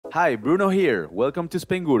Hi, Bruno here. Welcome to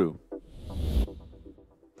Spainguru.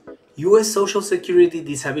 U.S. Social Security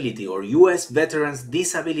Disability or U.S. Veterans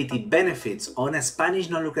Disability benefits on a Spanish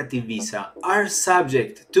non-lucrative visa are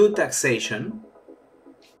subject to taxation.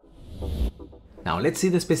 Now let's see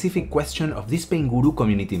the specific question of this Spainguru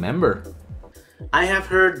community member. I have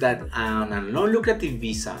heard that on a non-lucrative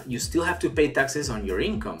visa, you still have to pay taxes on your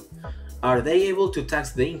income. Are they able to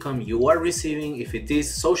tax the income you are receiving if it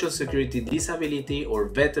is Social Security Disability or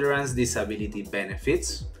Veterans Disability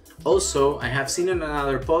benefits? Also, I have seen in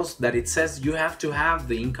another post that it says you have to have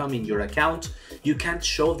the income in your account. You can't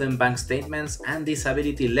show them bank statements and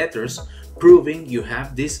disability letters proving you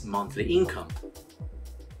have this monthly income.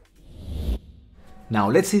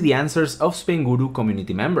 Now let's see the answers of Spainguru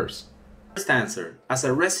community members. First answer. As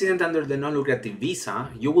a resident under the non-lucrative visa,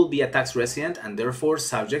 you will be a tax resident and therefore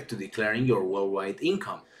subject to declaring your worldwide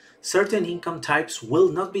income. Certain income types will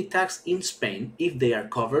not be taxed in Spain if they are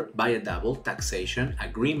covered by a double taxation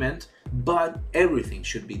agreement, but everything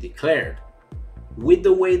should be declared. With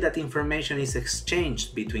the way that information is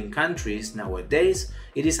exchanged between countries nowadays,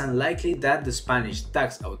 it is unlikely that the Spanish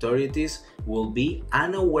tax authorities will be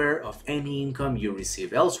unaware of any income you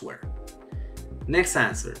receive elsewhere. Next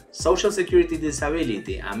answer. Social Security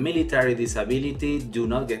Disability and Military Disability do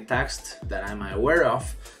not get taxed that I'm aware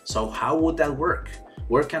of, so how would that work?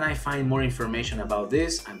 Where can I find more information about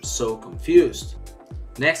this? I'm so confused.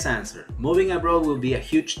 Next answer. Moving abroad will be a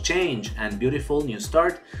huge change and beautiful new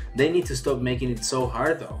start. They need to stop making it so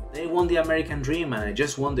hard though. They want the American dream and I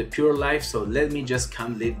just want the pure life, so let me just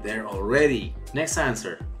come live there already. Next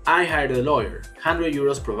answer. I hired a lawyer. 100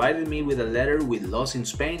 euros provided me with a letter with laws in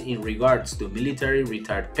Spain in regards to military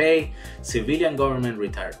retired pay, civilian government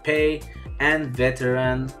retired pay, and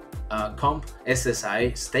veteran comp,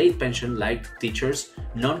 SSI, state pension like teachers.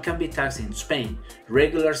 None can be taxed in Spain.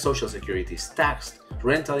 Regular social security is taxed.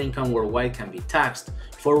 Rental income worldwide can be taxed.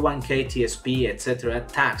 401k, TSP, etc.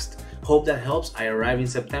 taxed. Hope that helps. I arrive in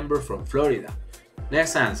September from Florida.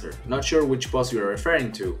 Next answer. Not sure which post you are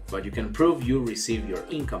referring to, but you can prove you receive your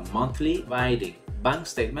income monthly providing bank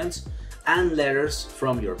statements and letters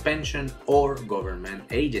from your pension or government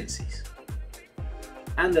agencies.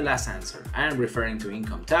 And the last answer. I am referring to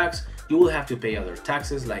income tax. You will have to pay other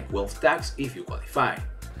taxes like wealth tax if you qualify.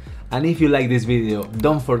 And if you like this video,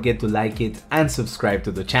 don't forget to like it and subscribe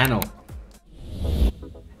to the channel.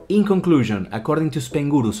 In conclusion, according to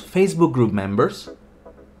Spainguru's Facebook group members,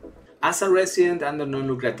 as a resident under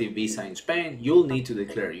non-lucrative visa in Spain, you'll need to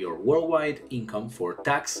declare your worldwide income for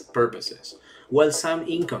tax purposes. While some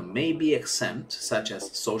income may be exempt, such as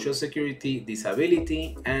Social Security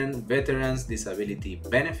Disability and Veterans Disability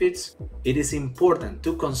benefits, it is important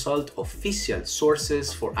to consult official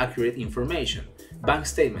sources for accurate information. Bank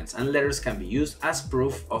statements and letters can be used as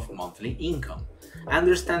proof of monthly income.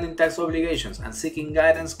 Understanding tax obligations and seeking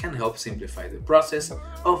guidance can help simplify the process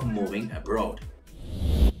of moving abroad.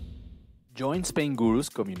 join Spainguru's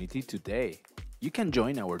community today. You can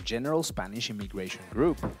join our general Spanish immigration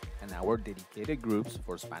group and our dedicated groups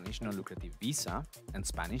for Spanish non-lucrative visa and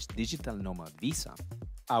Spanish digital nomad visa.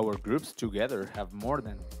 Our groups together have more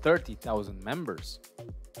than 30,000 members.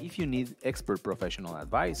 If you need expert professional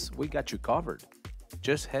advice, we got you covered.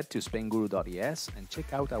 Just head to spainguru.es and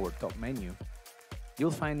check out our top menu. You'll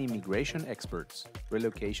find immigration experts,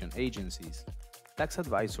 relocation agencies, tax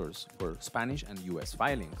advisors for Spanish and US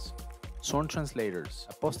filings, sworn translators,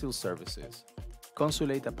 apostille services,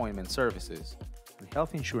 consulate appointment services, and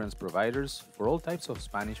health insurance providers for all types of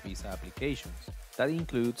Spanish visa applications. That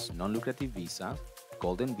includes non-lucrative visa,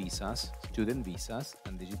 golden visas, student visas,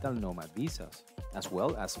 and digital nomad visas, as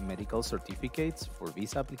well as medical certificates for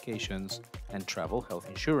visa applications and travel health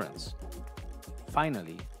insurance.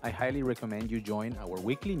 Finally, I highly recommend you join our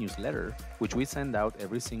weekly newsletter, which we send out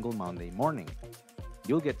every single Monday morning.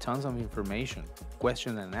 You'll get tons of information,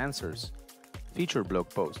 questions and answers, feature blog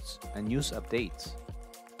posts, and news updates.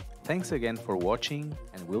 Thanks again for watching,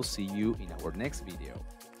 and we'll see you in our next video.